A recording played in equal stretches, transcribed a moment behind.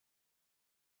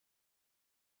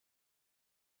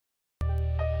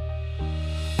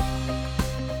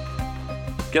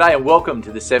G'day and welcome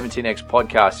to the 17X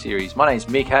podcast series. My name is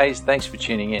Mick Hayes. Thanks for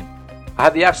tuning in. I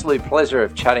have the absolute pleasure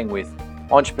of chatting with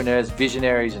entrepreneurs,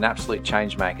 visionaries, and absolute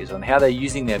change makers on how they're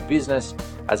using their business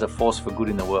as a force for good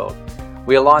in the world.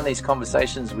 We align these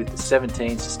conversations with the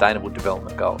 17 Sustainable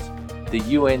Development Goals, the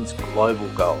UN's global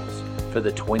goals for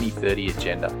the 2030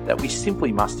 agenda that we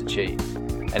simply must achieve.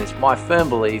 And it's my firm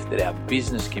belief that our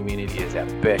business community is our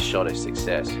best shot at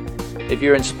success. If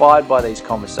you're inspired by these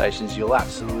conversations, you'll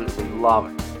absolutely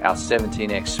love our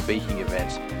 17X speaking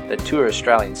events that tour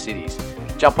Australian cities.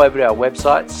 Jump over to our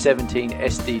website,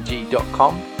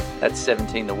 17sdg.com, that's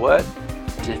 17 the word,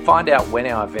 to find out when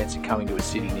our events are coming to a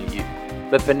city near you.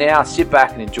 But for now, sit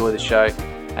back and enjoy the show,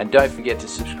 and don't forget to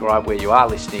subscribe where you are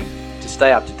listening to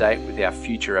stay up to date with our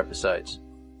future episodes.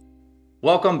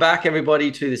 Welcome back,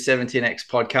 everybody, to the 17X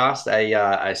podcast.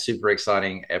 A super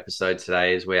exciting episode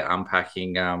today as we're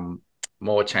unpacking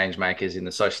more change makers in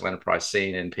the social enterprise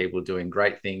scene and people doing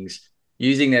great things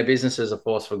using their business as a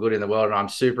force for good in the world. And I'm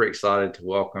super excited to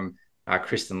welcome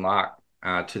Kristen Lark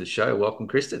to the show. Welcome,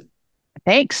 Kristen.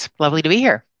 Thanks. Lovely to be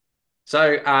here.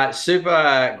 So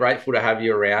super grateful to have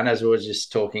you around. As we were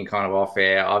just talking kind of off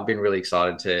air, I've been really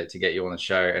excited to get you on the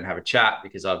show and have a chat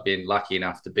because I've been lucky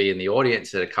enough to be in the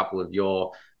audience at a couple of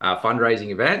your fundraising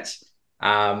events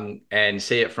and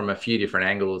see it from a few different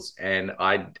angles. And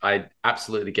I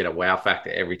absolutely get a wow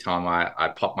factor every time I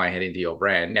pop my head into your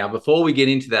brand. Now, before we get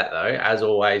into that, though, as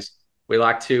always, we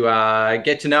like to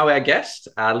get to know our guest,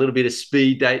 a little bit of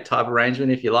speed date type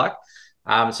arrangement, if you like.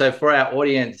 So for our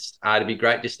audience, it'd be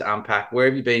great just to unpack where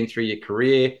have you been through your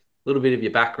career, a little bit of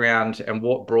your background, and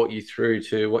what brought you through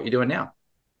to what you're doing now.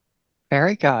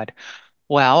 Very good.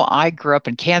 Well, I grew up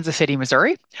in Kansas City,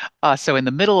 Missouri, so in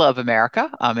the middle of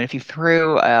America. And if you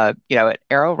threw, an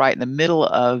arrow right in the middle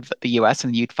of the U.S.,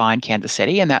 and you'd find Kansas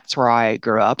City, and that's where I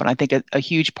grew up. And I think a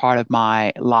huge part of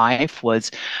my life was,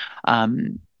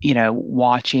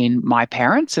 watching my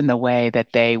parents and the way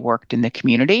that they worked in the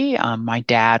community. My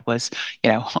dad was,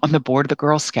 on the board of the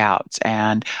Girl Scouts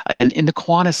and in the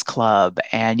Kiwanis Club,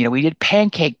 and we did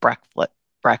pancake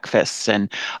breakfasts and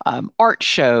art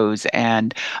shows,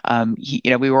 and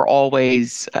we were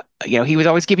always he was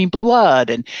always giving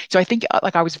blood. And so I think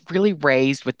like I was really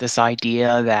raised with this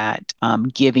idea that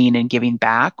giving and giving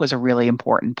back was a really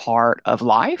important part of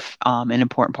life, an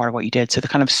important part of what you did. So the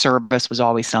kind of service was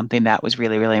always something that was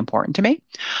really, really important to me.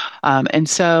 And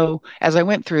so as I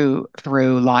went through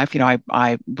life,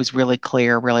 I was really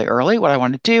clear really early what I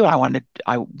wanted to do.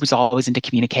 I was always into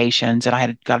communications, and I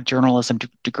had got a journalism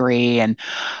degree, and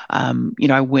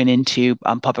I went into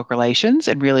public relations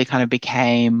and really kind of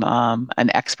became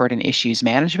an expert in issues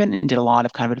management and did a lot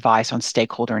of kind of advice on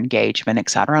stakeholder engagement, et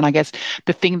cetera. And I guess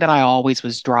the thing that I always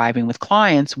was driving with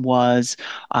clients was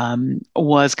kind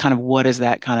of what is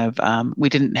that kind of we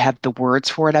didn't have the words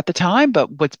for it at the time, but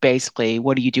what's basically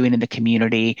what are you doing in the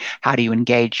community? How do you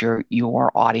engage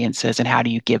your audiences, and how do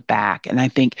you give back? And I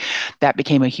think that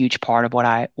became a huge part of what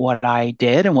I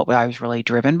did and what I was really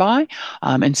driven by.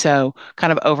 And so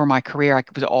kind of over my career, I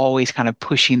was always kind of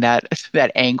pushing that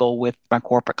angle with my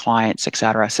corporate clients, et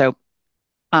cetera. So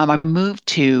I moved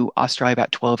to Australia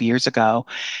about 12 years ago,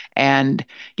 and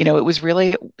it was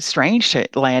really strange to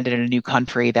land in a new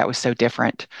country that was so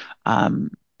different.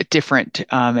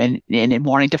 And in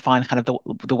wanting to find kind of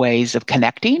the ways of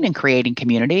connecting and creating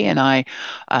community. And I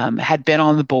had been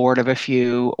on the board of a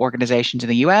few organizations in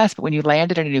the US, but when you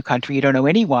landed in a new country, you don't know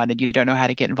anyone and you don't know how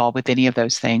to get involved with any of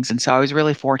those things. And so I was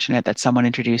really fortunate that someone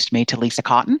introduced me to Lisa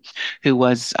Cotton, who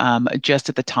was just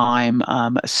at the time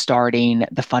starting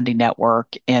the funding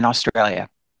network in Australia.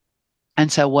 And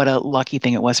so, what a lucky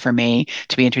thing it was for me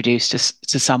to be introduced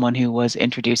to someone who was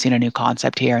introducing a new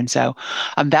concept here. And so,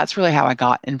 that's really how I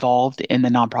got involved in the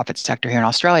nonprofit sector here in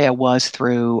Australia, was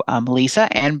through Lisa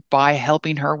and by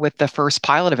helping her with the first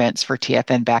pilot events for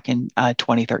TFN back in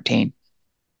 2013.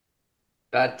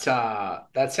 That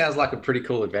sounds like a pretty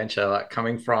cool adventure, like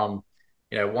coming from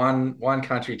one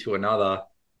country to another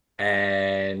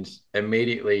and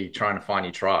immediately trying to find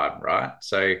your tribe, right?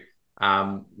 So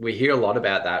we hear a lot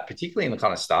about that, particularly in the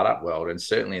kind of startup world and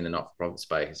certainly in the not-for-profit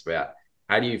space, about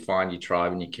how do you find your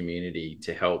tribe and your community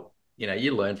to help,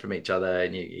 you learn from each other,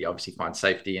 and you obviously find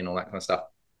safety and all that kind of stuff.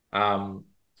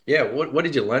 What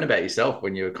did you learn about yourself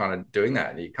when you were kind of doing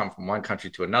that? You come from one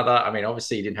country to another. I mean,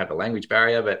 obviously you didn't have the language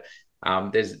barrier, but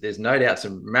there's no doubt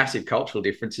some massive cultural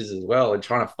differences as well. And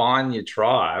trying to find your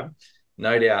tribe,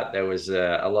 no doubt there was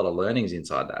a lot of learnings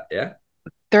inside that. Yeah.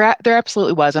 There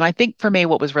absolutely was. And I think for me,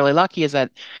 what was really lucky is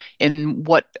that in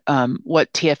what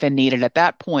TFN needed at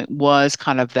that point was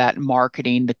kind of that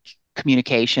marketing,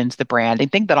 communications, the branding,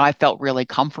 thing that I felt really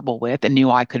comfortable with and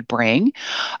knew I could bring.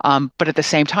 But at the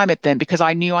same time, it then because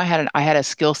I knew I had a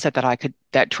skill set that I could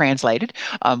that translated,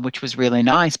 which was really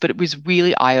nice. But it was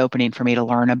really eye-opening for me to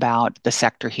learn about the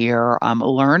sector here,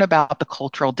 learn about the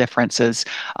cultural differences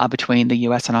between the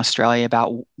U.S. and Australia,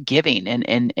 about giving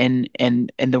and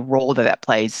the role that that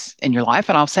plays in your life.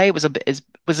 And I'll say it was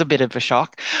a bit of a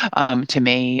shock to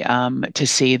me to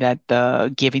see that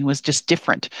the giving was just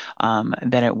different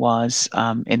than it was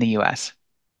in the US.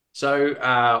 So,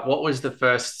 what was the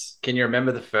first? Can you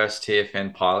remember the first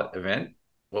TFN pilot event?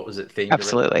 What was it themed around?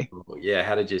 Absolutely. Yeah,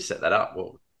 how did you set that up?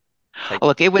 Well, take.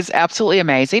 Look, it was absolutely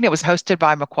amazing. It was hosted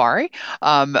by Macquarie,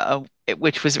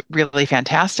 which was really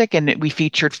fantastic. And we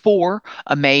featured four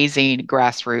amazing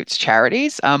grassroots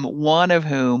charities, one of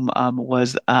whom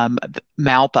was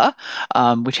MALPA,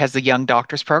 which has the Young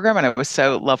Doctors Program. And it was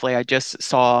so lovely. I just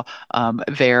saw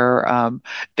their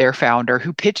founder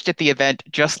who pitched at the event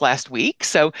just last week.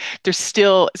 So there's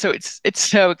still, so it's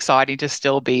so exciting to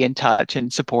still be in touch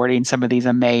and supporting some of these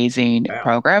amazing Wow.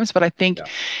 programs. But I think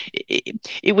Yeah.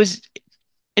 it was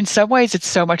in some ways it's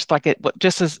so much like it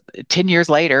just as 10 years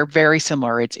later, very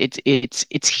similar.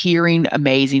 It's hearing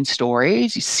amazing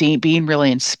stories, you see being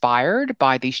really inspired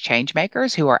by these change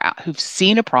makers who've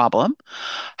seen a problem,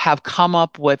 have come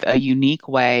up with a unique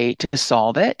way to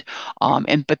solve it.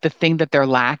 And but the thing that they're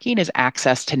lacking is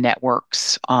access to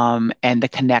networks and the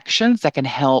connections that can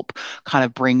help kind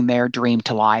of bring their dream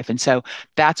to life. And so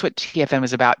that's what TFN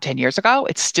was about 10 years ago.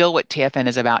 It's still what TFN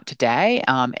is about today.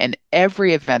 And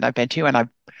every event I've been to, and I've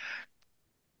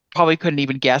probably couldn't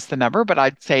even guess the number, but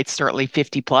I'd say it's certainly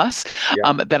 50 plus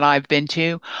Yeah. that I've been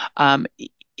to. Um,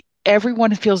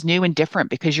 Everyone feels new and different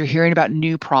because you're hearing about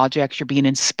new projects, you're being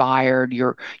inspired,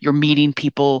 you're meeting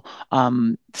people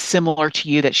similar to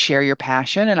you that share your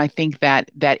passion. And I think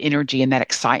that that energy and that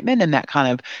excitement and that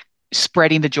kind of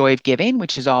spreading the joy of giving,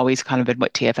 which has always kind of been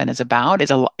what TFN is about,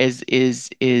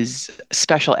 is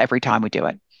special every time we do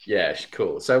it. Yeah,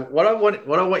 cool. So what I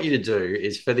want you to do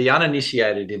is for the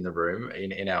uninitiated in the room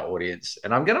in our audience,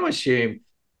 and I'm going to assume,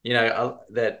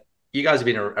 that you guys have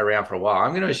been around for a while.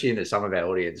 I'm going to assume that some of our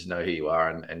audience know who you are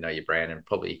and know your brand and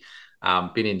probably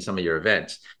been in some of your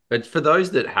events. But for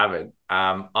those that haven't,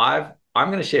 I'm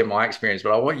going to share my experience,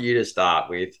 but I want you to start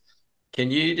with.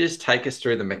 Can you just take us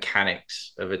through the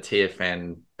mechanics of a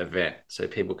TFN event so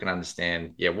people can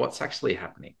understand, yeah, what's actually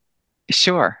happening?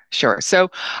 Sure, sure. So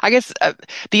I guess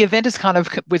the event is kind of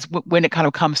was when it kind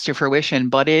of comes to fruition,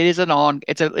 but it is an on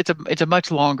it's a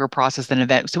much longer process than an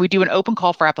event. So we do an open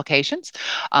call for applications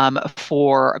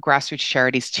for grassroots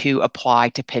charities to apply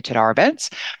to pitch at our events.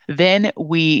 Then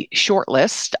we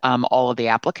shortlist all of the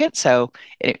applicants. So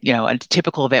a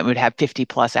typical event would have 50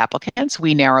 plus applicants.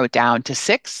 We narrow it down to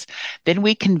six. Then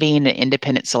we convene an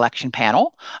independent selection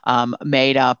panel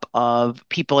made up of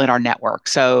people in our network.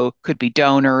 So could be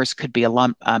donors, could be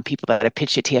people that have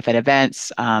pitched at TFN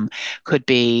events, could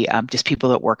be just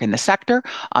people that work in the sector.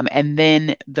 And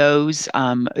then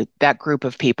that group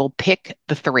of people pick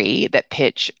the three that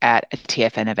pitch at a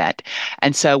TFN event.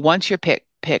 And so once you're picked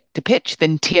to pitch,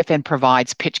 then TFN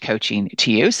provides pitch coaching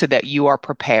to you so that you are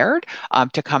prepared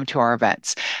to come to our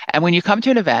events. And when you come to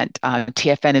an event,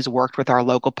 TFN has worked with our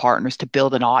local partners to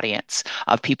build an audience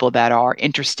of people that are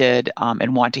interested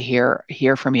and want to hear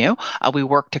from you. We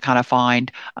work to kind of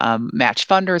find match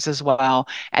funders as well,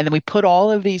 and then we put all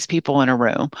of these people in a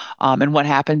room. And what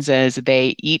happens is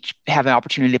they each have an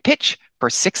opportunity to pitch for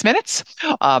 6 minutes,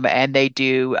 and they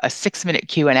do a 6 minute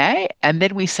Q&A, and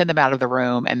then we send them out of the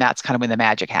room, and that's kind of when the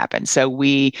magic happens. So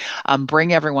we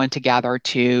bring everyone together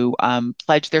to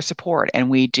pledge their support,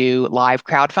 and we do live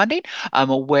crowdfunding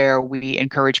where we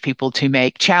encourage people to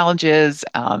make challenges,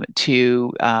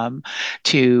 to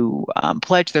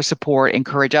pledge their support,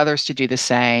 encourage others to do the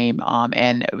same,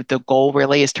 and the goal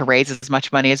really is to raise as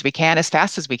much money as we can, as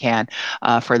fast as we can,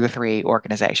 for the three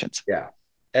organizations. Yeah.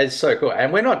 It's so cool.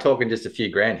 And we're not talking just a few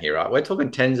grand here, right? We're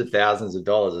talking tens of thousands of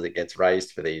dollars as it gets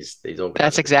raised for these That's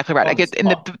organizations exactly right. I on the get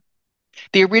in spot.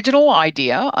 the original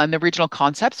idea and the original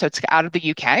concept. So it's out of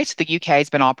the UK. So the UK has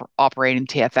been operating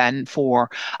TFN for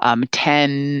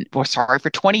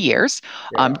 20 years.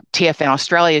 Yeah, right. TFN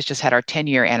Australia has just had our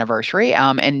 10-year anniversary.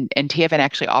 And TFN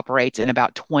actually operates in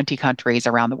about 20 countries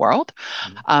around the world.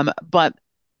 Mhm. But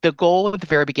the goal at the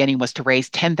very beginning was to raise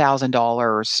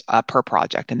 $10,000 per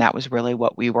project, and that was really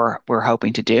what we're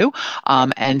hoping to do. Yeah,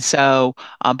 And so,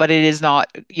 but it is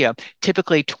not,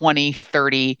 typically 20,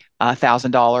 30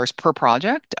 $1,000 per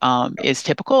project yeah. is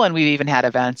typical. And we've even had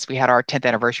events. We had our 10th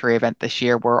anniversary event this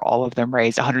year where all of them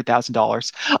raised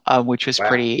 $100,000, which was Wow.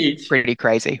 pretty Each. pretty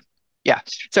crazy. Yeah.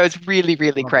 So it's really,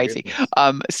 really Oh my crazy.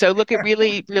 goodness. So look, it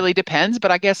really, really depends.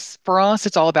 But I guess for us,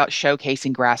 it's all about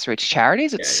showcasing grassroots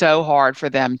charities. It's Yeah, yeah, so hard for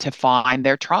them to find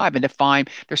their tribe and to find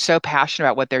they're so passionate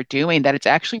about what they're doing that it's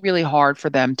actually really hard for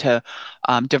them to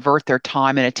divert their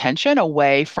time and attention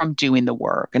away from doing the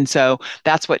work. And so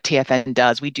that's what TFN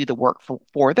does. We do the work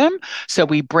for them. So yeah,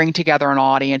 we bring together an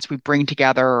audience, we bring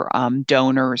together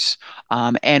donors,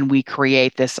 and we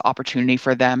create this opportunity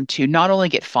for them to not only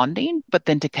get funding, but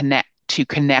then to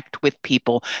connect with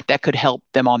people that could help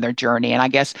them on their journey. And I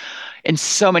guess in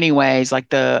so many ways, like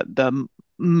the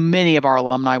many of our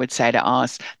alumni would say to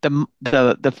us,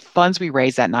 the funds we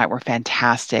raised that night were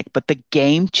fantastic, but the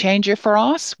game changer for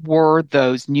us were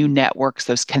those new networks,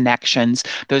 those connections,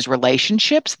 those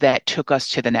relationships that took us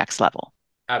to the next level.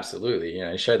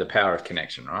 absolutely. Show the power of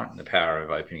connection, right? And the power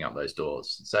of opening up those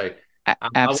doors. So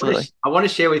Absolutely. I want to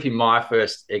share with you my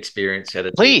first experience at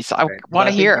a TFN Please, I event, because want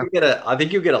to hear. I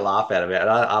think you'll get a laugh out of it. And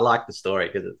I like the story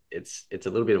because it's a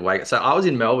little bit of wake. So I was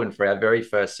in Melbourne for our very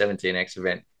first 17X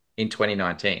event in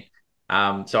 2019.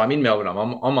 So I'm in Melbourne. I'm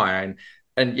on my own,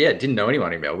 and yeah, didn't know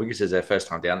anyone in Melbourne because it's their first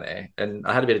time down there. And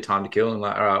I had a bit of time to kill. And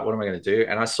like, all right, what am I going to do?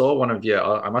 And I saw one of your,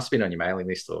 I must have been on your mailing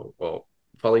list or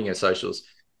following your socials.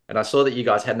 And I saw that you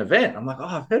guys had an event. I'm like, oh,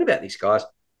 I've heard about these guys.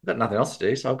 I've got nothing else to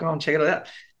do, so I'll go and check it out.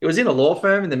 It was in a law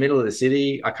firm in the middle of the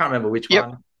city. I can't remember which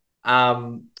Yep.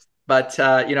 one. But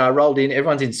I rolled in.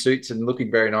 Everyone's in suits and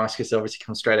looking very nice because they obviously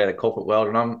come straight out of corporate world.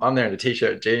 And I'm there in a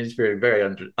t-shirt, jeans, very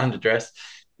underdressed.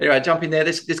 Anyway, I jump in there.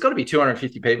 There's got to be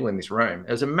 250 people in this room.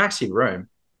 It was a massive room,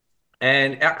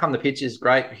 and out come the pictures.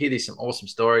 Great, hear these some awesome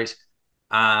stories.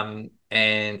 And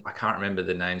I can't remember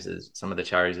the names of some of the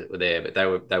charities that were there, but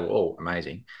they were all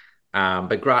amazing.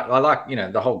 But I like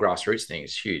the whole grassroots thing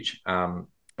is huge. And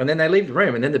then they leave the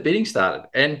room, and then the bidding started.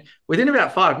 And within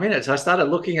about 5 minutes, I started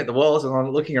looking at the walls and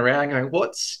I'm looking around, going,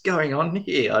 "What's going on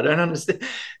here? I don't understand."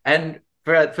 And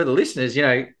for the listeners,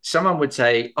 someone would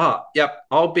say, "Oh, yep,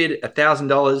 I'll bid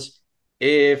 $1,000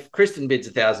 if Kristen bids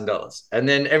 $1,000," and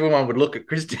then everyone would look at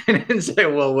Kristen and say,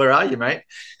 "Well, where are you, mate?"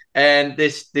 And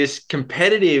this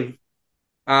competitive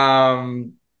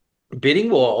um bidding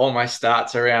war almost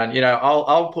starts around,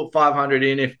 I'll put 500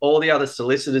 in if all the other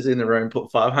solicitors in the room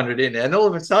put 500 in. And all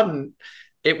of a sudden,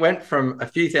 it went from a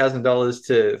few $1,000s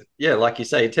to, yeah, like you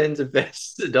say, tens of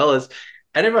thousands of dollars.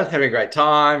 And everyone's having a great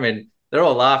time and they're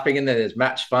all laughing. And then there's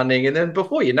match funding. And then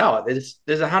before you know it,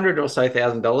 there's 100 or so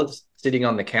 $1,000 sitting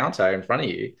on the counter in front of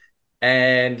you.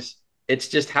 And it's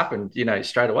just happened,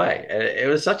 straight away. It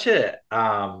was such a,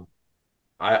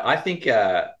 I think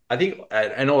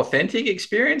an authentic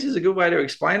experience is a good way to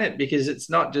explain it, because it's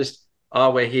not just,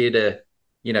 oh, we're here to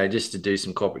just to do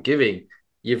some corporate giving.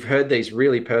 You've heard these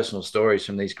really personal stories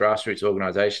from these grassroots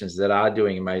organizations that are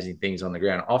doing amazing things on the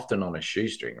ground, often on a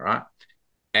shoestring, right?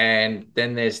 And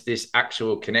then there's this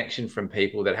actual connection from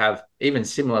people that have even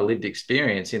similar lived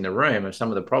experience in the room of some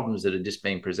of the problems that are just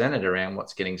being presented around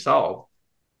what's getting solved,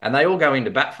 and they all go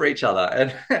into bat for each other.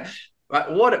 And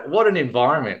what an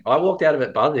environment! I walked out of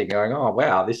it buzzing, going, "Oh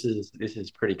wow, this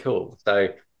is pretty cool." So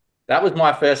that was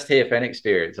my first TFN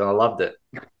experience, and I loved it.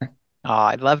 Oh,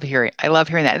 I love hearing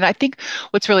that. And I think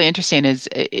what's really interesting is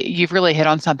you've really hit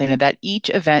on something that each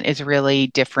event is really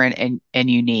different and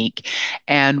unique.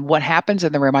 And what happens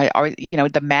in the room, I always,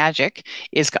 the magic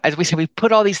is, as we said, we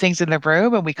put all these things in the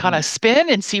room and we kind Mm. of spin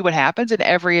and see what happens. And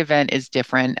every event is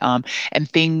different. And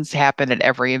things happen at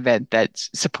every event that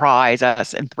surprise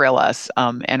us and thrill us,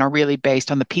 and are really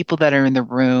based on the people that are in the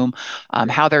room,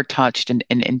 Yeah, how they're touched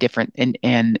and different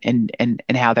and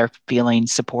how they're feeling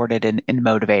supported and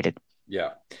motivated.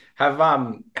 yeah.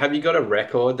 Have you got a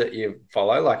record that you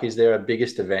follow? Like, is there a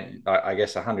biggest event? I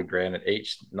guess 100 grand at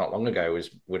each not long ago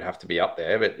would have to be up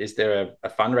there. But is there a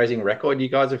fundraising record you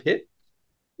guys have hit?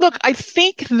 Look, I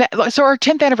think that so our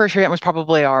 10th anniversary event was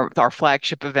probably our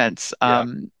flagship events. Yeah,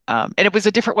 And it was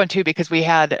a different one too because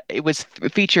it was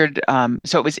featured.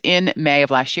 So it was in May of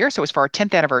last year. So it was for our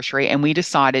 10th anniversary, and we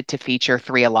decided to feature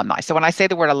three alumni. So when I say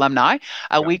the word alumni,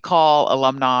 yeah, we call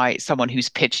alumni someone who's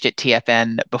pitched at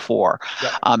TFN before.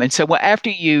 yeah, And so after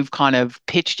you've kind of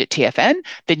pitched at TFN,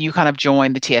 then you kind of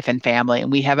join the TFN family,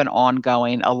 and we have an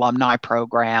ongoing alumni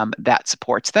program that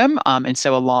supports them. And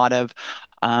so a lot of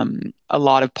a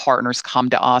lot of partners come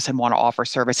to us and want to offer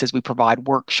services. We provide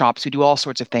workshops. We do all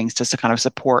sorts of things just to kind of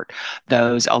support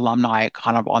those alumni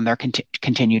kind of on their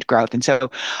continued growth. And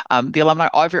so the alumni,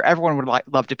 everyone would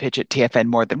love to pitch at TFN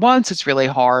more than once. It's really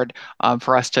hard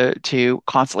for us to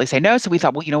constantly say no. So we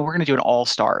thought, well, we're going to do an all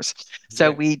stars. So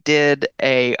Yeah. we did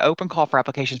a open call for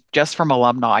applications just from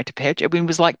alumni to pitch. It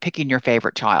was like picking your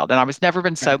favorite child. And I was never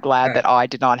been so glad that I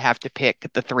did not have to pick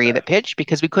the three that pitched,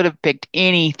 because we could have picked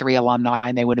any three alumni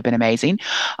and they would have been amazing.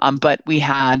 But we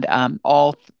had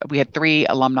three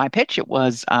alumni pitch. It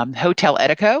was Hotel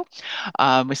Edico,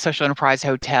 with Social Enterprise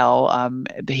Hotel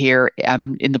here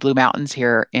in the Blue Mountains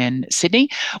here in Sydney.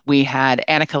 We had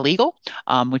Annika Legal,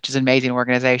 which is an amazing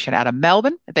organization out of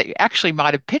Melbourne that actually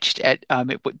might have pitched at,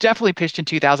 definitely pitched in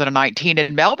 2019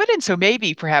 in Melbourne. And so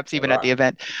maybe perhaps All even at right. the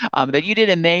event that you did.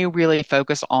 And they really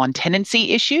focus on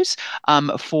tenancy issues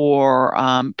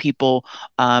for people,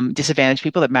 disadvantaged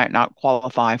people that might not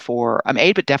qualify for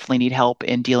aid, but definitely need help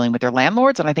in dealing with their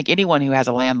landlords. And I think anyone who has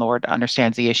a landlord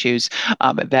understands the issues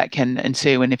that can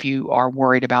ensue. And if you are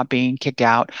worried about being kicked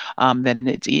out, then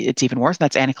it's even worse. And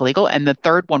that's Annika. And the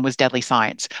third one was Deadly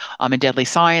Science. And Deadly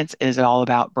Science is all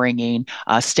about bringing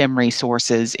STEM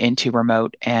resources into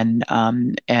remote and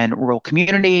rural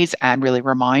communities, and really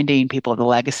reminding people of the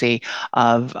legacy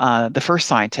of the first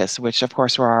scientists, which of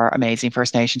course were our amazing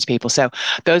First Nations people. So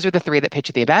those are the three that pitched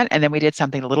at the event. And then we did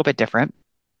something a little bit different.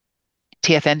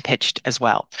 TFN pitched as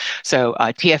well. So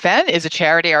TFN is a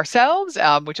charity ourselves,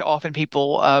 which often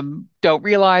people don't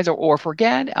realize or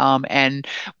forget, and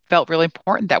felt really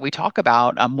important that we talk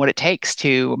about what it takes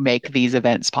to make these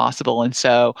events possible. And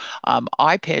so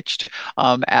I pitched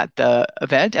at the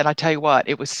event, and I tell you what,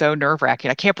 it was so nerve-wracking.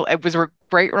 I can't believe it was a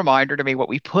great reminder to me what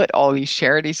we put all these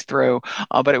charities through,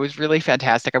 but it was really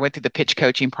fantastic. I went through the pitch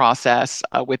coaching process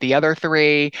with the other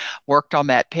three, worked on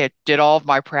that pitch, did all of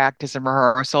my practice and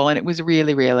rehearsal, and it was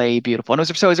really, really beautiful. And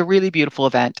it was a really beautiful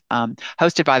event,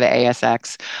 hosted by the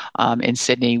ASX in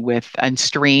Sydney, and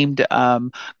streamed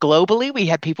globally. We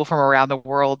had people from around the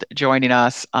world joining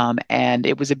us, and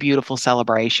it was a beautiful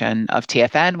celebration of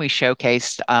TFN. We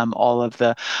showcased all of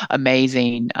the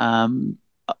amazing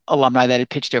alumni that had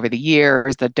pitched over the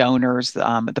years, the donors,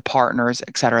 the partners,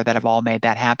 et cetera, that have all made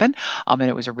that happen. And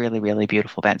it was a really, really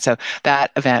beautiful event. So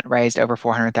that event raised over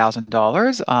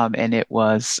 $400,000, and it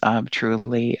was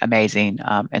truly amazing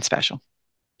and special.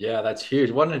 Yeah, that's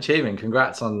huge. What an achievement.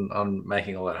 Congrats on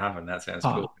making all that happen. That sounds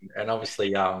cool. Oh, And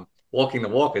obviously walking the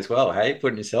walk as well, hey,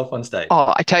 putting yourself on stage.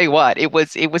 Oh, I tell you what, it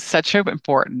was such an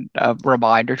important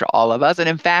reminder to all of us. And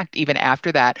in fact, even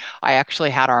after that, I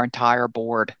actually had our entire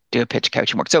board do a pitch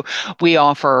coaching work. So we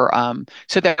offer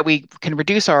so that we can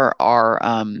reduce our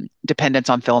dependence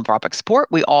on philanthropic support.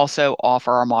 We also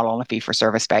offer our model on a fee for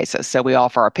service basis. So we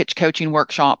offer our pitch coaching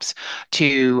workshops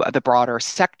to the broader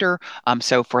sector.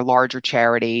 So for larger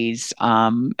charities,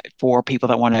 for people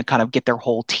that want to kind of get their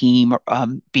whole team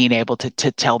being able to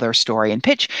tell their story and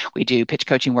pitch, we do pitch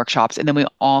coaching workshops. And then we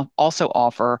also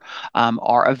offer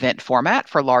our event format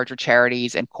for larger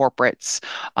charities and corporates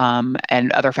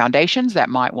and other foundations that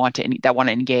want to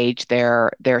engage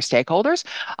their stakeholders.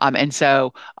 And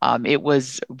so it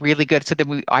was really good. So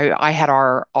then I had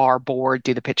our board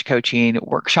do the pitch coaching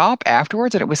workshop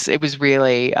afterwards, and it was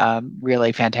really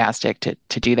really fantastic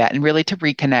to do that, and really to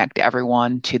reconnect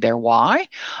everyone to their why.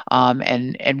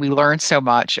 And we learned so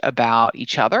much about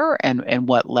each other and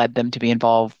what led them to be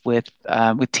involved with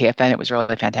TFN. It was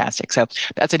really fantastic. So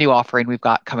that's a new offering we've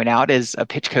got coming out, is a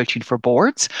pitch coaching for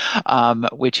boards,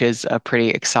 which is a pretty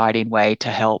exciting way to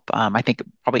help. I think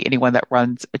probably anyone that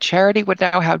runs a charity would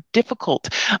know how difficult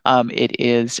it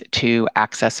is to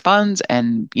access funds,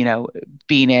 and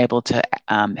being able to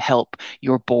help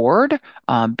your board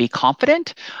be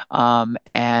confident,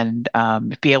 and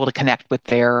be able to connect with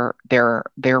their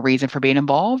reason for being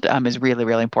involved is really,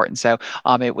 really important. So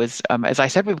it was, as I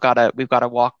said, we've got to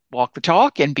walk the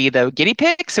talk and be the guinea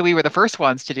pig. So we were the first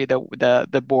ones to do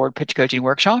the board pitch coaching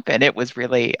workshop, and it was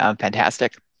really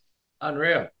fantastic.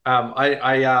 Unreal.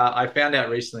 I found out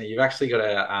recently you've actually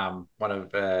got one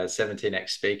of 17X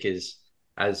speakers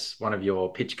as one of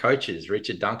your pitch coaches,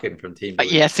 Richard Duncan from Team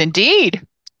Building. Yes, indeed. So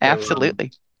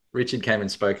Absolutely. Richard came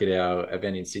and spoke at our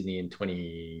event in Sydney in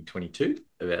 2022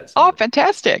 about some Oh, of the work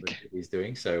fantastic. that he's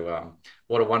doing. So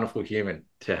what a wonderful human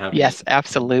to have Yes, in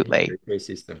absolutely. your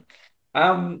ecosystem.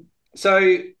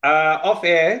 So off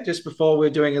air, just before we're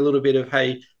doing a little bit of,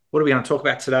 hey, what are we going to talk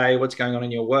about today? What's going on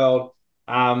in your world?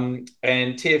 And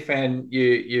TFN,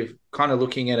 you're kind of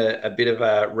looking at a bit of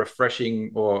a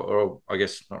refreshing, or I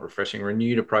guess not refreshing,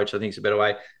 renewed approach, I think is a better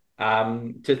way,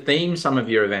 to theme some of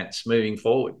your events moving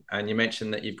forward. And you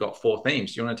mentioned that you've got four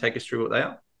themes. Do you want to take us through what they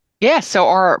are? Yeah, so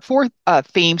our four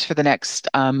themes for the next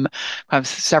kind of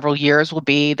several years will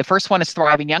be the first one is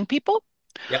thriving young people.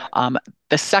 Yep. Um,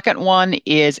 the second one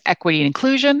is equity and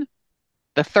inclusion.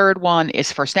 The third one is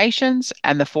First Nations,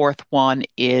 and the fourth one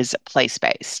is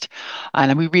place-based.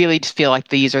 And we really just feel like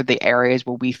these are the areas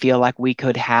where we feel like we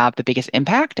could have the biggest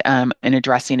impact in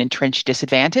addressing entrenched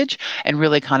disadvantage and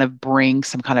really kind of bring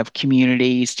some kind of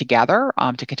communities together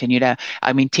to continue to.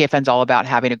 I mean, TFN's all about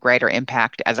having a greater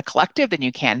impact as a collective than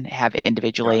you can have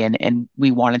individually. Yeah. And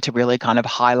we wanted to really kind of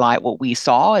highlight what we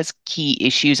saw as key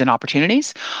issues and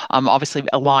opportunities, obviously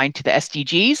aligned to the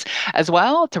SDGs as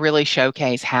well, to really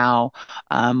showcase how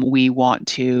we want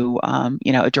to,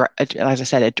 as I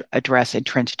said, address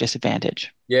entrenched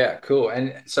disadvantage. Yeah, cool.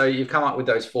 And so you've come up with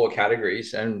those four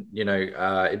categories, and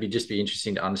it'd be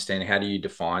interesting to understand how do you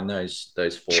define those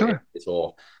four Sure. areas,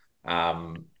 or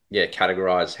yeah,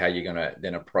 categorize how you're going to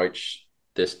then approach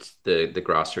the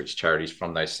grassroots charities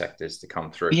from those sectors to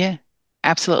come through. Yeah,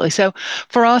 absolutely. So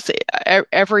for us,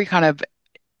 every kind of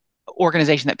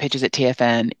organization that pitches at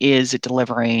TFN is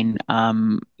delivering,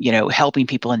 helping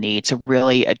people in need. So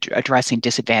really addressing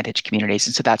disadvantaged communities,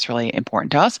 and so that's really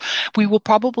important to us.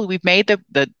 We've made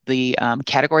the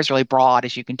categories really broad,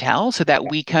 as you can tell, so that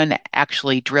we can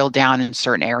actually drill down in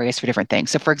certain areas for different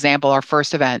things. So, for example, our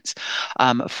first events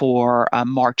for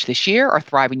March this year are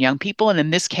Thriving Young People, and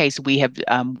in this case, we have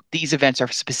these events are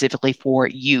specifically for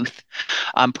youth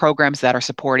programs that are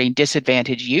supporting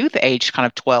disadvantaged youth aged kind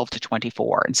of 12 to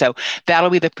 24. And so that'll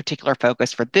be the particular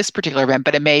focus for this particular event.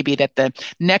 But it may be that the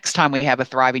next time we have a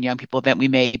Thriving Young People event, we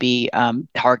may be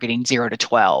targeting 0 to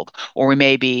 12, or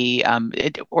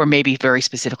or maybe very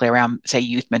specifically around, say,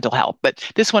 youth mental health. But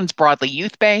this one's broadly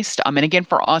youth based. And again,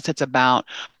 for us, it's about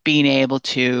being able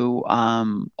to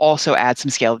also add some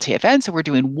scale to TFN. So we're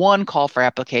doing one call for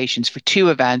applications for two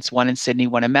events, one in Sydney,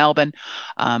 one in Melbourne,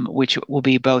 which will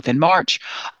be both in March.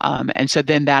 And so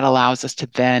then that allows us to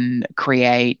then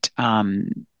create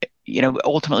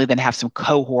ultimately then have some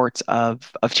cohorts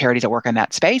of charities that work in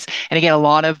that space. And again, a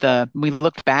lot of we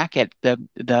looked back at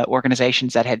the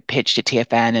organizations that had pitched at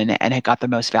TFN and had got the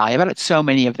most value about it. So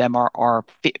many of them are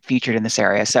featured in this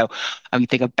area. So you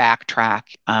think of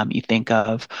Backtrack, you think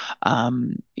of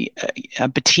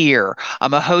Batir,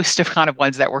 a host of kind of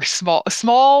ones that were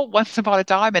small once upon a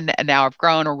time and now have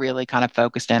grown or really kind of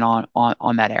focused in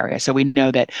on that area. So we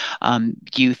know that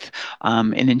youth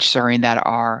in ensuring that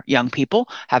our young people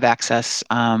have access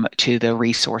to the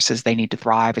resources they need to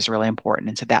thrive is really important.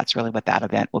 And so that's really what that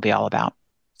event will be all about.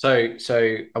 So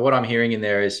what I'm hearing in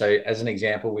there is, so as an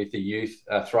example with the youth,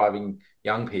 thriving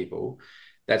young people,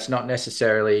 that's not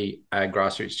necessarily a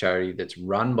grassroots charity that's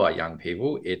run by young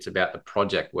people. It's about the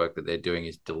project work that they're doing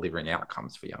is delivering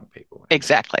outcomes for young people.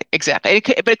 Exactly, exactly.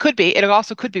 But it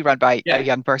also could be run by a Yeah.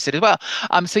 young person as well.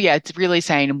 So yeah, it's really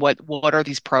saying what are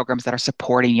these programs that are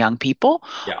supporting young people,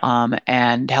 Yeah.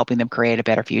 and helping them create a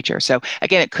better future. So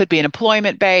again, it could be an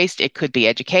employment based, it could be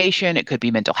education, it could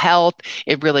be mental health,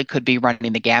 it really could be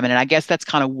running the gamut. And I guess that's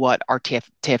kind of what our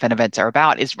TFN events are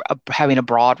about, is having a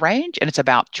broad range, and it's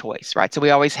about choice, right? So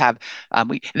we always have,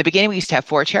 we in the beginning we used to have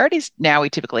four charities, now we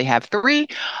typically have three,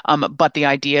 but the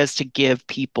idea is to give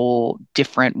people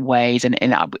different ways, and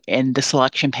the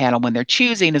selection panel when they're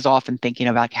choosing is often thinking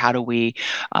about how do we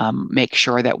make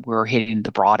sure that we're hitting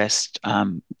the broadest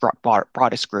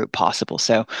group possible.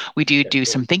 So we Yeah, do cool.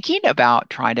 some thinking about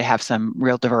trying to have some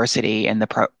real diversity in the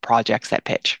projects that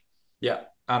pitch. Yeah,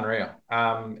 unreal.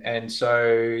 And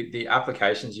so the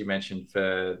applications you mentioned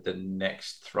for the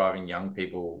next Thriving Young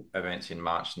People events in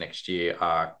March next year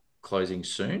are closing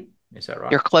soon. Is that right?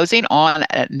 They're closing on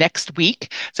next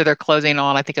week. So they're closing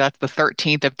on, I think that's the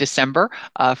 13th of December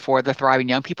for the Thriving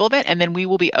Young People event. And then we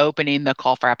will be opening the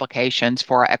call for applications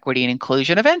for our equity and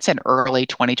inclusion events in early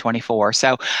 2024.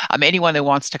 So anyone that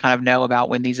wants to kind of know about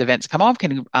when these events come off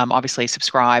can obviously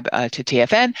subscribe to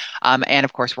TFN. And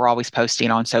of course, we're always posting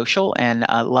on social, and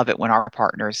love it when our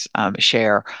partners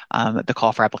share the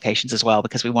call for applications as well,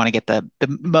 because we want to get the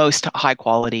most high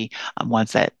quality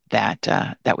ones that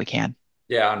we can.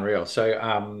 Yeah, unreal.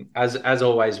 So, as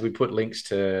always, we put links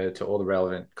to all the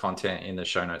relevant content in the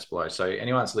show notes below. So,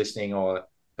 anyone's listening or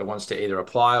that wants to either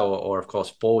apply or of course,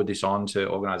 forward this on to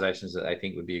organizations that they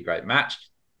think would be a great match,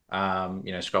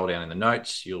 scroll down in the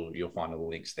notes. You'll find all the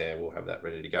links there. We'll have that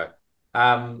ready to go.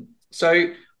 So,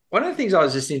 one of the things I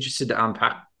was just interested to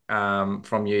unpack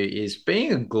from you is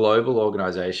being a global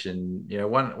organization.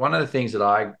 One of the things that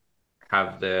I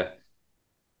have the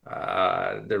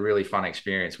really fun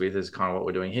experience with is kind of what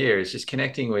we're doing here is just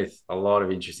connecting with a lot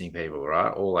of interesting people,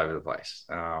 right? All over the place.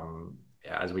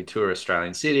 As we tour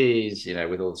Australian cities,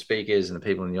 with all the speakers and the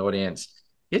people in the audience,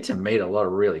 get to meet a lot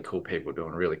of really cool people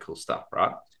doing really cool stuff,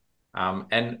 right?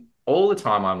 And all the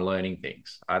time I'm learning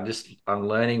things. I'm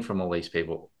learning from all these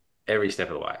people every step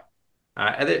of the way.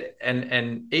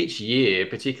 And each year,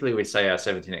 particularly with say our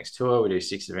 17X tour, we do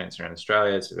 6 events around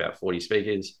Australia. It's about 40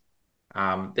 speakers.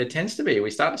 There tends to be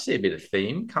we start to see a bit of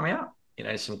theme come out.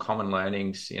 Some common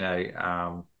learnings.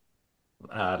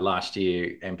 Last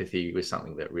year, empathy was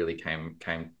something that really came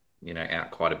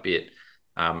out quite a bit,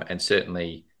 and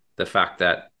certainly the fact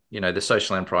that the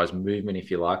social enterprise movement,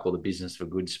 if you like, or the business for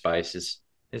good space is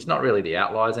it's not really the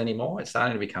outliers anymore. It's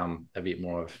starting to become a bit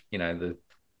more of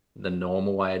the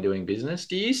normal way of doing business.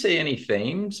 Do you see any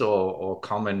themes or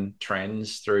common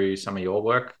trends through some of your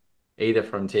work, either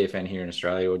from TFN here in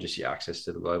Australia or just your access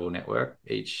to the global network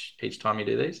each time you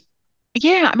do these?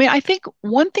 Yeah, I mean, I think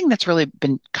one thing that's really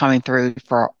been coming through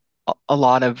for a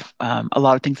lot of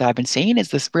things that I've been seeing is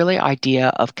this really idea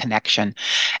of connection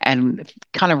and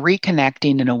kind of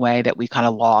reconnecting in a way that we kind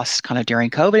of lost kind of during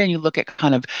COVID. And you look at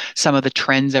kind of some of the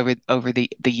trends over the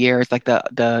years, like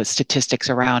the statistics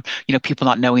around, people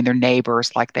not knowing their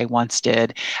neighbors like they once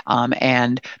did,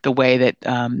 and the way that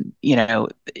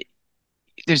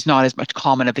there's not as much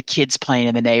common of the kids playing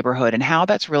in the neighborhood and how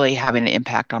that's really having an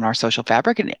impact on our social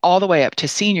fabric and all the way up to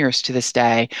seniors to this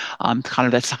day, kind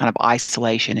of that's kind of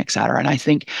isolation, et cetera. And I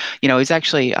think, it's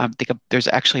actually, there's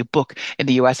actually a book in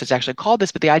the US that's actually called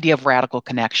this, but the idea of radical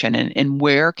connection and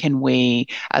where can we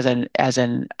as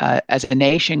a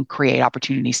nation create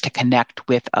opportunities to connect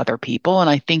with other people.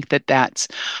 And I think that that's,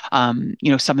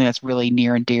 something that's really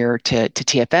near and dear to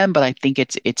TFM, but I think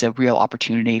it's a real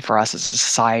opportunity for us as a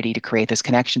society to create this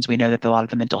connections. We know that a lot of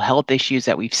the mental health issues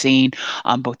that we've seen,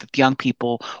 both with young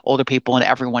people, older people, and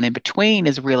everyone in between,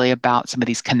 is really about some of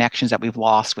these connections that we've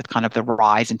lost with kind of the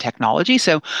rise in technology.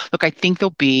 So, look, I think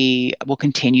we'll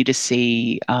continue to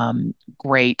see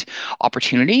great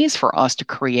opportunities for us to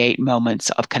create moments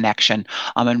of connection,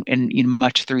 and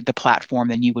much through the platform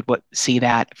than you would see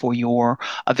that for your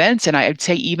events. And I'd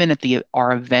say even at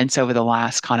our events over the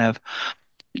last kind of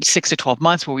 6 to 12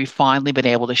 months where we've finally been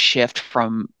able to shift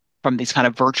from these kind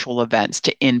of virtual events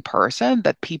to in person,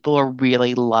 that people are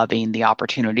really loving the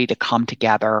opportunity to come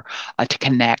together, to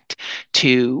connect,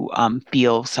 to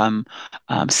feel some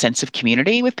sense of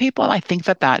community with people. And I think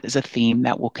that that is a theme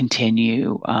that will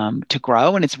continue to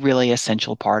grow, and it's really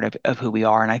essential part of who we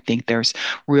are. And I think there's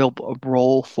real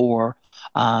role for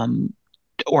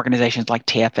organizations like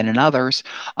TFN and others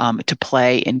to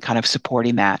play in kind of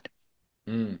supporting that.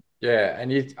 Yeah,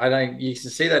 and I think you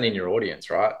can see that in your audience,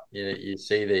 right? You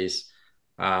see these,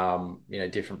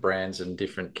 different brands and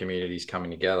different communities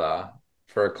coming together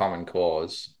for a common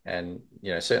cause, and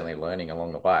certainly learning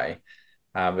along the way.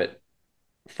 But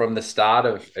from the start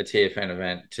of a TFN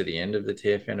event to the end of the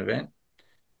TFN event,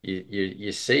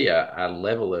 you see a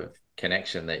level of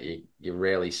connection that you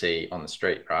rarely see on the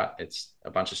street, right? It's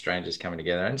a bunch of strangers coming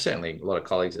together, and certainly a lot of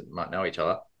colleagues that might know each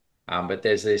other. But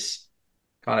there's this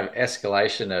kind of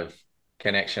escalation of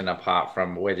connection apart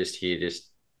from we're just here just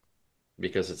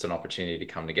because it's an opportunity to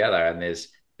come together. And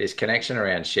there's connection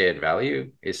around shared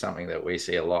value is something that we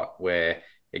see a lot where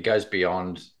it goes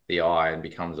beyond the I and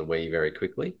becomes a we very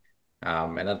quickly.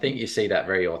 And I think you see that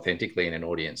very authentically in an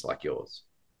audience like yours.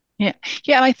 Yeah.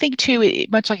 Yeah. And I think too,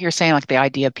 much like you're saying, like the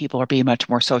idea of people are being much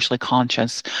more socially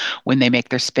conscious when they make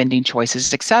their spending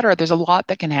choices, et cetera. There's a lot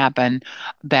that can happen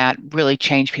that really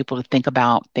change people to think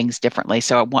about things differently.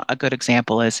 So a good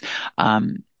example is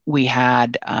we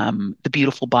had the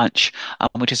Beautiful Bunch,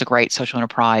 which is a great social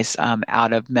enterprise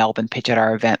out of Melbourne, pitch at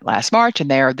our event last March.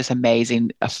 And they're this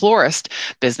amazing florist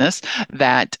business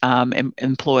that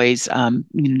employs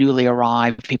newly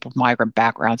arrived people with migrant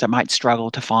backgrounds that might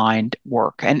struggle to find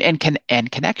work and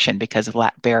connection because of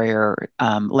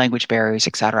language barriers,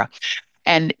 et cetera.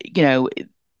 And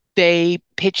they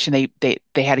pitched and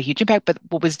they had a huge impact. But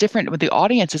what was different with the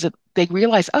audience is that they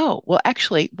realized, oh, well,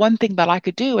 actually, one thing that I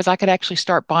could do is I could actually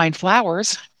start buying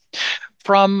flowers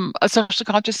from a socially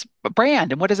conscious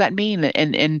brand. And what does that mean?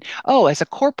 And oh, as a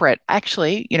corporate,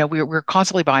 actually, we're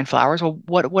constantly buying flowers. Well,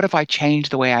 what if I change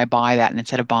the way I buy that, and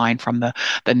instead of buying from the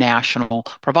national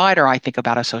provider, I think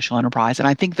about a social enterprise. And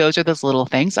I think those are those little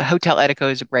things. A Hotel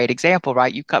Etico is a great example,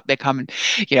 right? They come and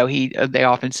they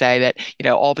often say that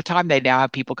all the time they now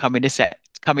have people coming to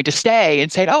stay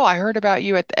and saying, "Oh, I heard about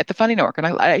you at the Funny Network." And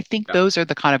I think Yeah. those are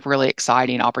the kind of really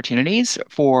exciting opportunities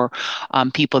for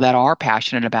people that are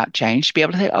passionate about change to be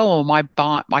able to say, "Oh,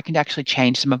 I can actually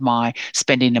change some of my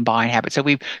spending and buying habits." So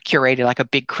we've curated like a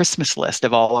big Christmas list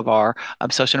of all of our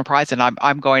social enterprise, and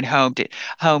I'm going home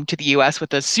to the U.S.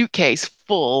 with a suitcase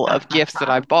full of gifts that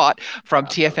I've bought from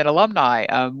TFN alumni,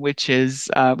 which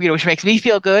makes me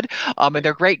feel good. And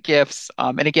they're great gifts.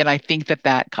 And again, I think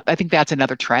that's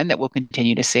another trend that we'll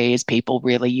continue to see is people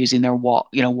really using their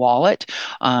wallet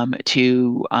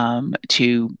to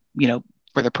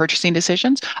for their purchasing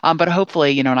decisions. But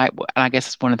hopefully, and I guess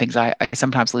it's one of the things I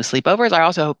sometimes lose sleep over is I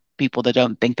also hope people that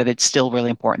don't think that it's still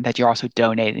really important that you're also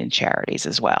donating in charities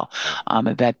as well.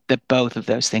 That both of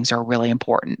those things are really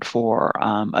important for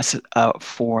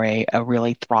a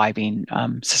really thriving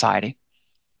society.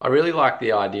 I really like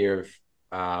the idea of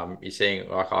you're seeing,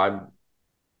 like, I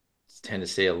tend to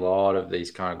see a lot of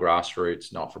these kind of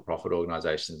grassroots not-for-profit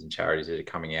organizations and charities that are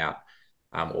coming out,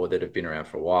 or that have been around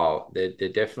for a while. They're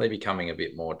definitely becoming a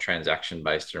bit more transaction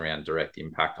based around direct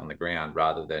impact on the ground,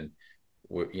 rather than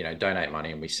donate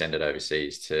money and we send it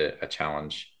overseas to a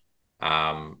challenge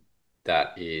that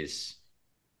is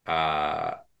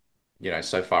uh,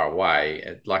 so far away.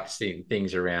 I'd like seeing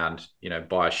things around,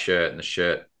 buy a shirt and the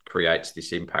shirt creates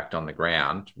this impact on the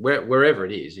ground, wherever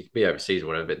it is. It could be overseas or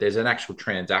whatever, but there's an actual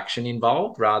transaction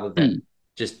involved rather than Mm,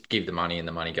 just give the money and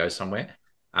the money goes somewhere.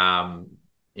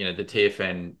 The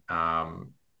TFN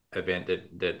event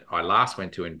that I last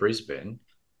went to in Brisbane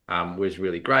was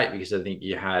really great, because I think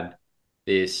you had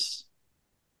this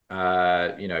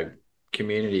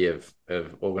community of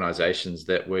organizations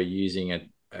that were using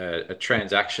a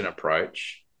transaction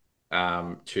approach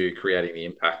to creating the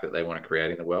impact that they want to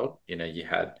create in the world. You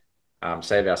had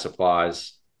Save Our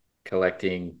Supplies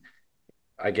collecting,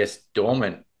 I guess,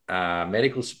 dormant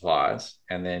medical supplies,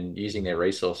 and then using their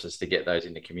resources to get those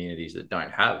into communities that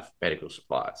don't have medical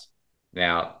supplies.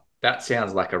 Now, that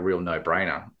sounds like a real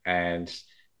no-brainer, and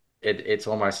it's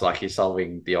almost like you're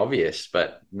solving the obvious,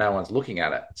 but no one's looking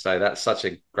at it. So that's such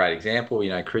a great example.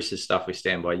 Chris's stuff with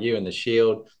Stand By You and the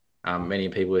Shield. Many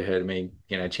people have heard me,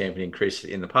 championing Chris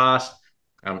in the past.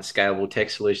 Scalable tech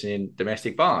solution in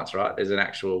domestic violence, right? There's an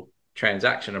actual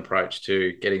transaction approach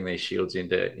to getting these shields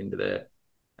into the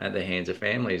hands of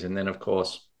families. And then, of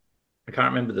course, I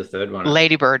can't remember the third one.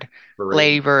 Ladybird, Bereavement.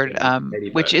 Ladybird,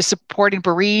 which Ladybird. is supporting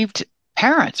bereaved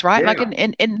parents, right? Like,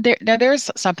 Yeah, and there's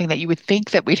something that you would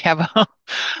think that we'd have have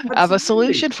a absolutely.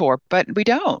 solution for, but we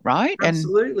don't, right? And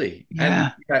Absolutely.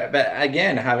 And yeah. but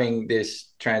again, having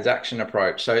this transaction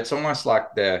approach, so it's almost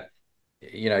like they're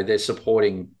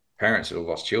supporting parents who have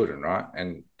lost children, right?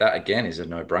 And that again is a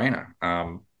no-brainer.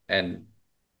 And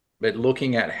but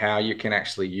looking at how you can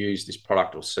actually use this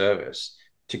product or service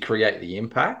to create the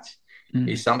impact Mm,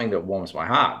 is something that warms my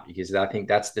heart, because I think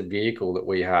that's the vehicle that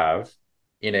we have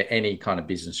in any kind of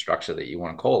business structure that you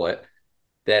want to call it,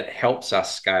 that helps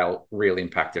us scale real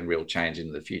impact and real change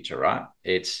into the future, right?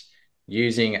 It's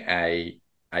using a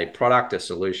product, a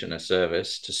solution, a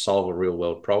service to solve a real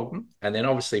world problem, and then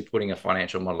obviously putting a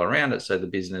financial model around it so the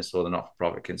business or the not for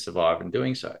profit can survive in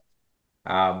doing so.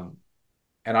 Um,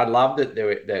 and I love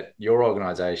that your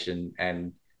organization,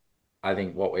 and I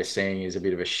think what we're seeing is a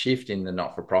bit of a shift in the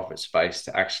not for profit space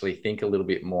to actually think a little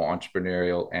bit more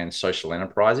entrepreneurial and social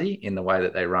enterprisey in the way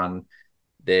that they run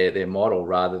their model,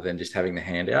 rather than just having the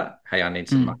handout. Hey, I need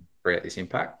some money mm. to create this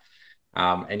impact.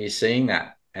 And you're seeing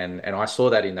that, and I saw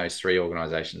that in those three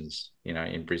organizations,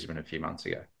 in Brisbane a few months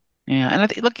ago. Yeah,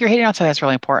 and look, you're hitting on something that's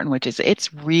really important, which is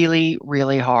it's really,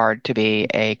 really hard to be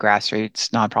a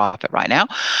grassroots nonprofit right now.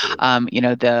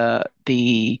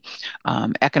 The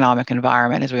economic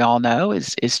environment, as we all know,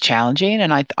 is challenging,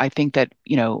 and I think that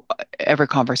every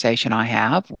conversation I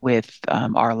have with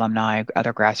our alumni,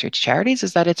 other grassroots charities,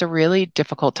 is that it's a really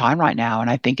difficult time right now, and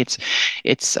I think it's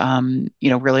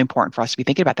really important for us to be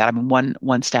thinking about that. I mean,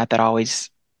 one stat that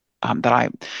I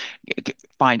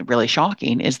find really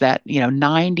shocking is that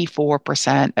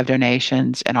 94% of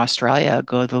donations in Australia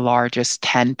go to the largest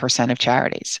 10% of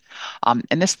charities,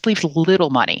 and this leaves little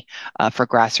money for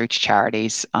grassroots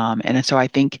charities. And so I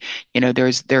think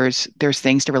there's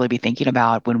things to really be thinking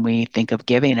about when we think of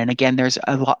giving. And again, there's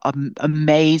a lot of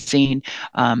amazing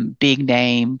big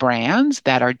name brands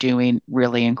that are doing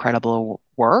really incredible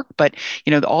work, but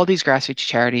all these grassroots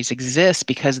charities exist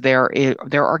because there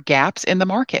are gaps in the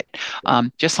market.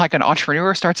 Just like an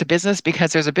entrepreneur starts a business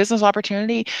because there's a business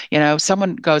opportunity,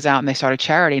 someone goes out and they start a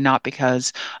charity not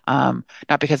because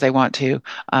they want Oh,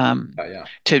 yeah.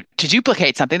 to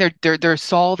duplicate something. They're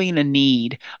solving a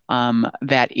need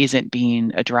that isn't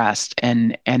being addressed,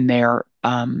 and you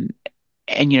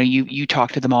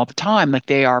talk to them all the time, like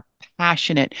they are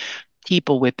passionate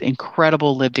people with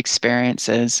incredible lived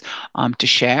experiences to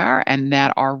share, and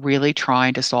that are really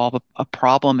trying to solve a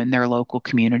problem in their local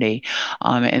community.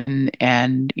 And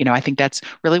I think that's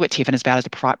really what TFN is about, is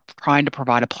trying to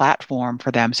provide a platform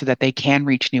for them so that they can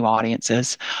reach new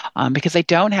audiences, because they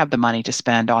don't have the money to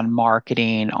spend on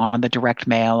marketing, on the direct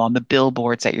mail, on the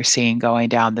billboards that you're seeing going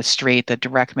down the street, the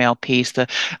direct mail piece, the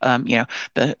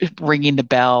ringing the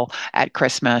bell at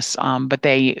Christmas. But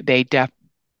they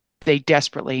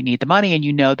desperately need the money, and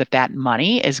that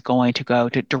money is going to go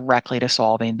directly to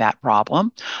solving that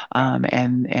problem. Wow.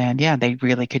 And yeah, they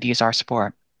really could use our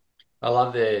support. I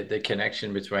love the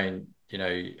connection between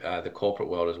the corporate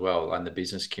world as well and the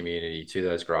business community to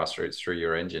those grassroots through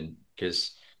your engine.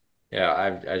 Because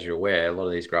as you're aware, a lot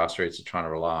of these grassroots are trying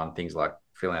to rely on things like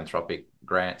philanthropic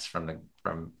grants from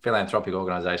philanthropic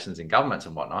organisations and governments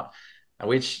and whatnot,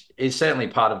 which is certainly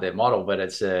part of their model, but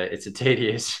it's a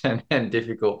tedious and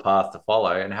difficult path to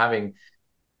follow. And having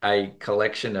a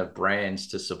collection of brands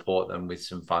to support them with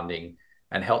some funding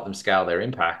and help them scale their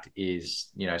impact is,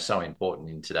 so important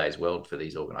in today's world for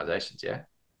these organizations. Yeah.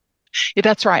 Yeah,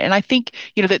 that's right. And I think,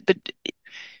 that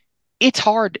it's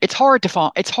hard. It's hard to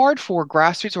find. It's hard for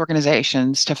grassroots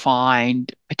organizations to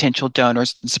find potential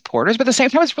donors and supporters, but at the same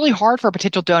time, it's really hard for a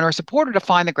potential donor or supporter to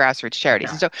find the grassroots charities.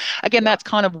 And so, again, Yeah. that's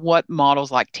kind of what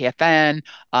models like TFN,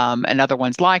 and other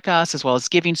ones like us, as well as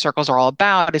giving circles, are all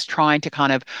about, is trying to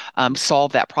kind of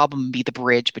solve that problem and be the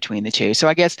bridge between the two. So,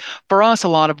 I guess for us, a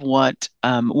lot of what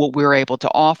we're able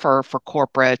to offer for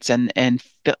corporates and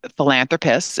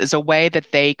philanthropists is a way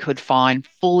that they could find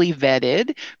fully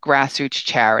vetted grassroots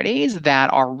charities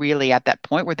that are really at that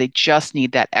point where they just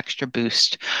need that extra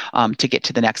boost to get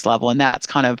to the next level. And that's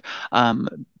kind of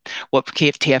what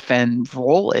TFN's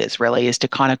role is, really, is to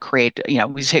kind of create,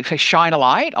 we say, shine a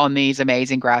light on these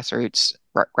amazing grassroots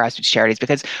charities,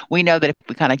 because we know that if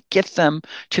we kind of get them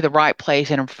to the right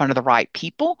place and in front of the right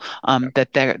people, that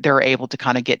they're able to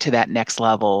kind of get to that next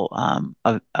level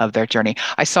of their journey.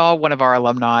 I saw one of our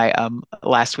alumni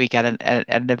last week at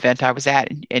an event I was at,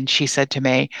 and she said to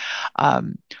me,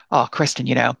 "Oh, Kristen,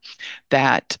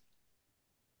 that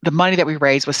the money that we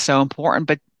raised was so important,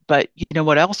 but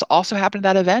what else also happened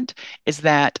at that event is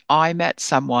that I met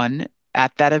someone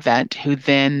at that event who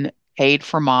then paid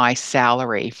for my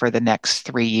salary for the next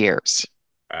 3 years."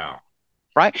 Wow.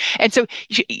 Right. And so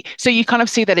you kind of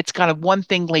see that it's kind of one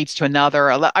thing leads to another,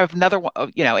 another one,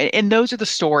 and those are the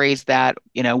stories that,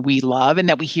 we love and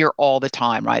that we hear all the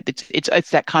time, right? It's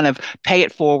that kind of pay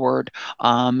it forward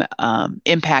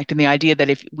impact, and the idea that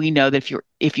if we know that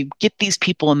if you get these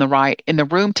people in the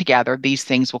room together, these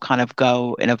things will kind of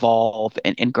go and evolve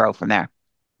and grow from there.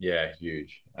 Yeah,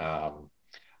 huge. All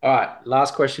right,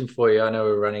 last question for you. I know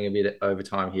we're running a bit over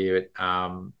time here.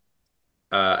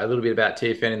 A little bit about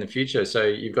TFN in the future. So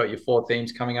you've got your 4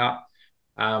 themes coming up.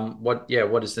 What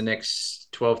does the next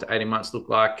 12 to 18 months look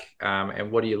like?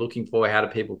 And what are you looking for? How do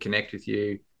people connect with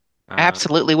you? Uh,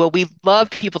 Absolutely. Well, we love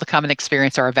people to come and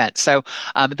experience our events. So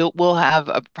we'll have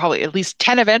probably at least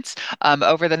 10 events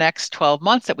over the next 12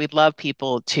 months that we'd love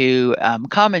people to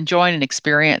come and join and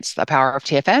experience the power of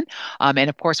TFN. And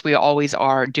of course, we always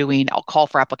are doing a call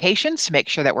for applications to make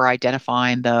sure that we're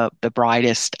identifying the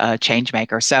brightest change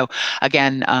makers. So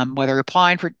again, whether you're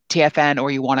applying for TFN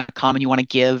or you want to come and you want to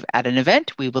give at an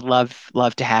event, we would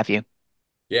love to have you.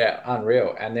 Yeah,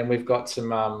 unreal. And then we've got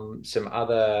some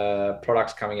other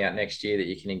products coming out next year that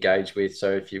you can engage with. So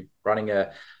if you're running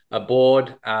a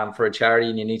board for a charity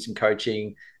and you need some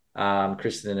coaching,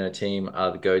 Kristen and her team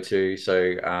are the go-to.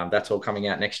 So that's all coming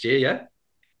out next year, yeah?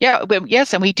 Yeah,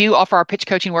 yes, and we do offer our pitch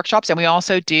coaching workshops, and we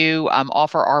also do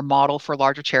offer our model for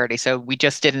larger charities. So we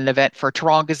just did an event for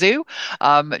Taronga Zoo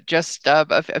just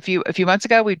a few months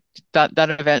ago. We've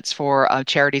done events for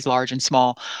charities large and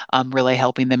small, really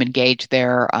helping them engage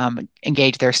their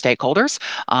stakeholders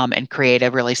and create a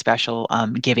really special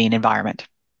giving environment.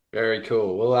 Very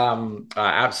cool. Well, I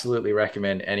absolutely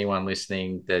recommend anyone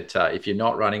listening that if you're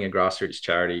not running a grassroots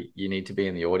charity, you need to be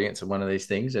in the audience of one of these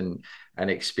things and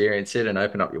experience it and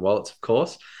open up your wallets, of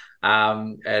course.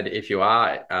 And if you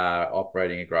are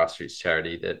operating a grassroots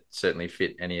charity that certainly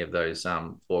fit any of those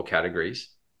 4 categories,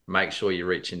 make sure you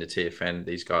reach into TFN.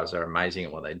 These guys are amazing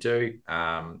at what they do,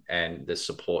 and the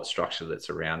support structure that's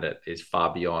around it is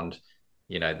far beyond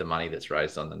the money that's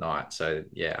raised on the night. So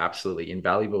yeah, absolutely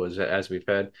invaluable as we've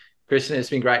heard. Kristen, it's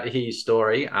been great to hear your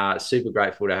story. Super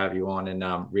grateful to have you on, and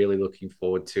really looking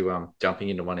forward to jumping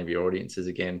into one of your audiences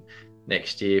again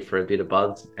next year for a bit of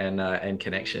buzz and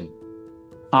connection.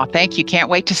 Oh, thank you. Can't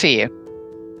wait to see you.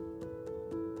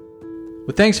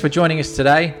 Well, thanks for joining us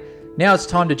today. Now it's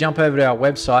time to jump over to our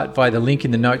website via the link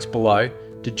in the notes below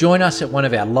to join us at one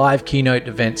of our live keynote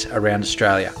events around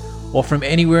Australia, or from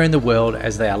anywhere in the world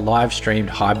as they are live streamed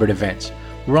hybrid events.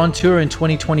 We're on tour in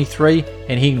 2023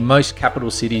 and hitting most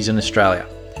capital cities in Australia.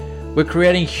 We're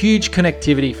creating huge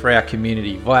connectivity for our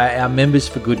community via our Members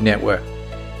for Good network,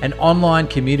 an online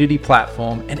community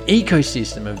platform, an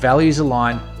ecosystem of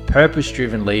values-aligned,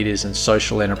 purpose-driven leaders and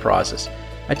social enterprises.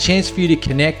 A chance for you to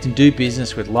connect and do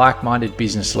business with like-minded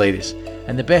business leaders.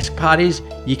 And the best part is,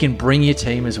 you can bring your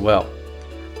team as well.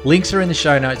 Links are in the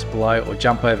show notes below, or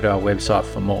jump over to our website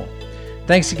for more.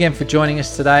 Thanks again for joining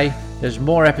us today. There's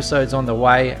more episodes on the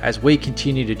way as we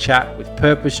continue to chat with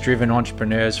purpose-driven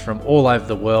entrepreneurs from all over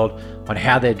the world on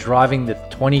how they're driving the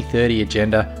 2030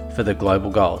 agenda for the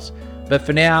global goals. But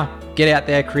for now, get out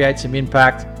there, create some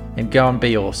impact, and go and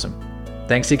be awesome.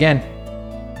 Thanks again.